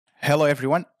Hello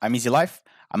everyone, I'm Easy Life.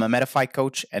 I'm a Metafy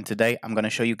coach and today I'm going to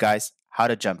show you guys how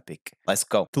to jump pick. Let's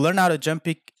go. To learn how to jump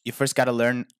pick, you first got to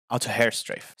learn how to hair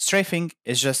strafe. Strafing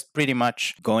is just pretty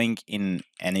much going in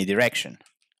any direction.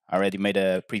 I already made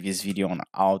a previous video on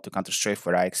how to counter strafe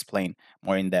where I explain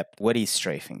more in depth what is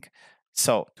strafing.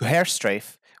 So to hair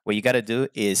strafe, what you got to do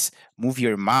is move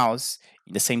your mouse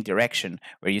in the same direction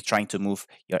where you're trying to move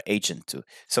your agent to.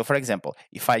 So for example,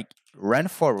 if I run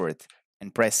forward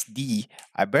and press D,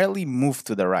 I barely move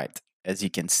to the right, as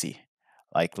you can see.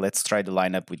 Like, let's try to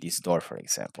line up with this door, for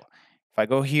example. If I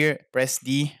go here, press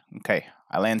D, okay,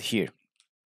 I land here.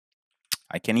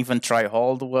 I can even try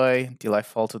all the way until I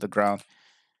fall to the ground,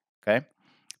 okay?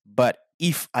 But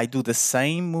if I do the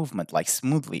same movement, like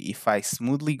smoothly, if I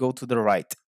smoothly go to the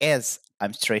right as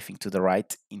I'm strafing to the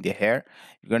right in the hair,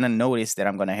 you're gonna notice that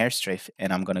I'm gonna hair strafe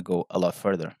and I'm gonna go a lot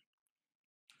further.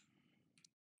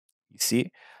 You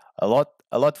see, a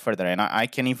lot further, and I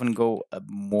can even go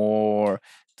more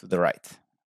to the right,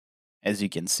 as you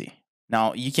can see.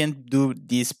 Now you can do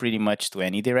this pretty much to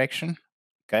any direction,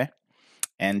 okay?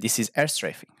 And this is air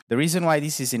strafing. The reason why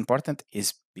this is important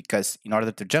is because in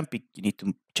order to jump pick, you need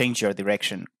to change your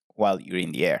direction while you're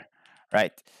in the air,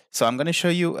 right? So I'm going to show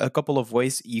you a couple of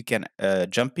ways you can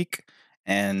jump pick,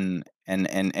 and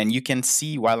you can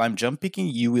see while I'm jump picking,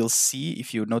 you will see,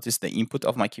 if you notice the input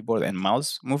of my keyboard and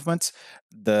mouse movements,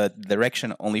 the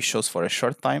direction only shows for a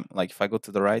short time. Like if I go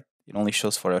to the right, it only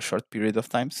shows for a short period of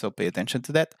time, so pay attention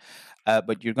to that.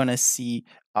 But you're gonna see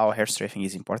how hair strafing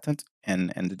is important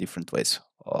and the different ways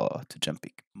to jump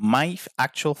pick. My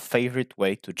actual favorite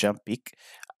way to jump pick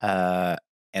and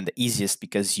the easiest,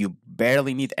 because you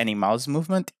barely need any mouse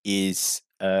movement, is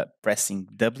pressing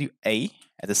WA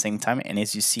at the same time. And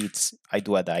as you see, I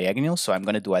do a diagonal, so I'm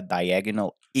going to do a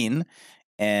diagonal in,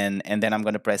 and then I'm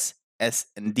going to press S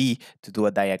and D to do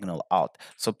a diagonal out.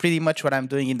 So pretty much what I'm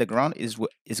doing in the ground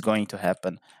is going to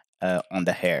happen on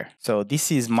the hair. So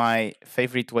this is my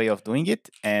favorite way of doing it,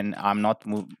 and I'm not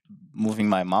moving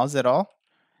my mouse at all,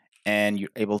 and you're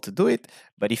able to do it.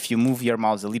 But if you move your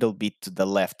mouse a little bit to the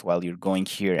left while you're going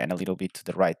here and a little bit to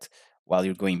the right while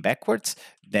you're going backwards,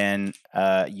 then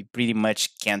you pretty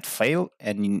much can't fail,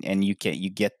 and you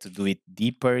get to do it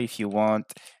deeper if you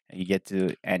want. You get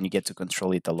to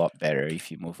control it a lot better if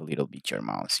you move a little bit your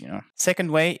mouse, you know. Second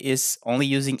way is only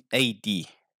using AD.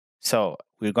 So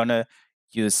we're gonna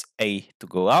use A to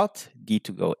go out, D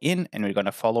to go in, and we're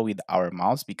gonna follow with our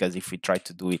mouse, because if we try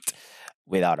to do it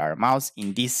without our mouse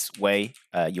in this way,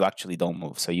 you actually don't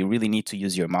move. So you really need to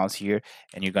use your mouse here,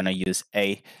 and you're gonna use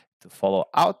A to follow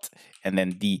out and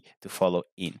then D to follow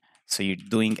in. So you're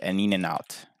doing an in and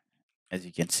out, as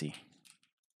you can see,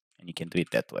 and you can do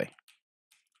it that way.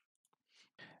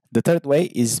 The third way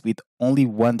is with only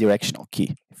one directional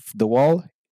key. If the wall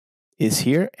is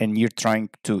here and you're trying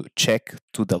to check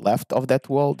to the left of that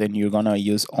wall, then you're gonna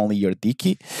use only your D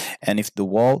key. And if the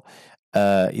wall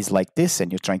is like this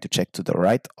and you're trying to check to the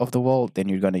right of the wall, then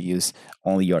you're gonna use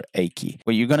only your A key.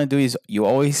 What you're gonna do is you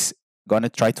always gonna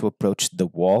try to approach the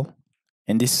wall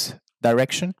in this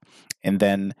direction, and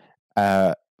then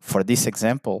for this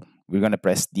example, we're gonna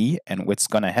press D, and what's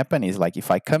gonna happen is, like, if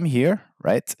I come here,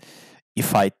 right,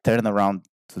 if I turn around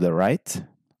to the right,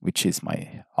 which is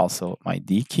also my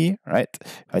D key, right?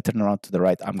 If I turn around to the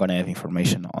right, I'm gonna have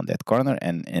information on that corner,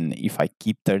 and if I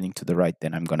keep turning to the right,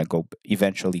 then I'm gonna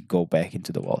eventually go back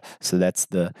into the wall. So that's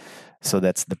the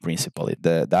principle.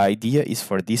 The idea is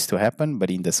for this to happen,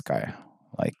 but in the sky,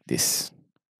 like this.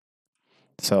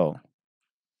 So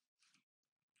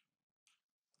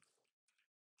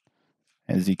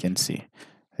as you can see,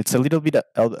 it's a little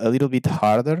bit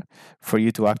harder for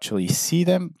you to actually see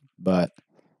them, but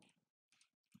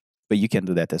you can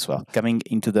do that as well. Coming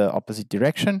into the opposite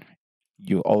direction,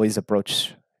 you always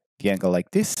approach the angle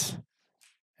like this,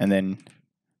 and then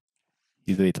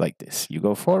you do it like this. You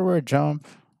go forward, jump,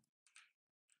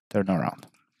 turn around.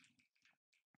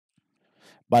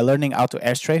 By learning how to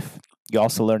air strafe, you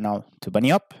also learn how to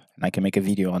bunny up, and I can make a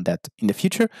video on that in the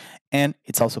future. And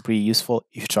it's also pretty useful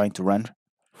if you're trying to run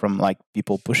from, like,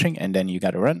 people pushing, and then you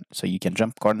got to run, so you can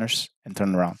jump corners and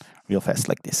turn around real fast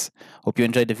like this. Hope you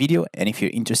enjoyed the video, and if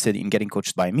you're interested in getting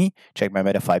coached by me, check my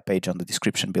Metafy page on the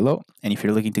description below. And if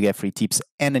you're looking to get free tips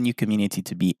and a new community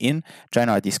to be in, join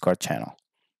our Discord channel.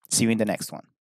 See you in the next one.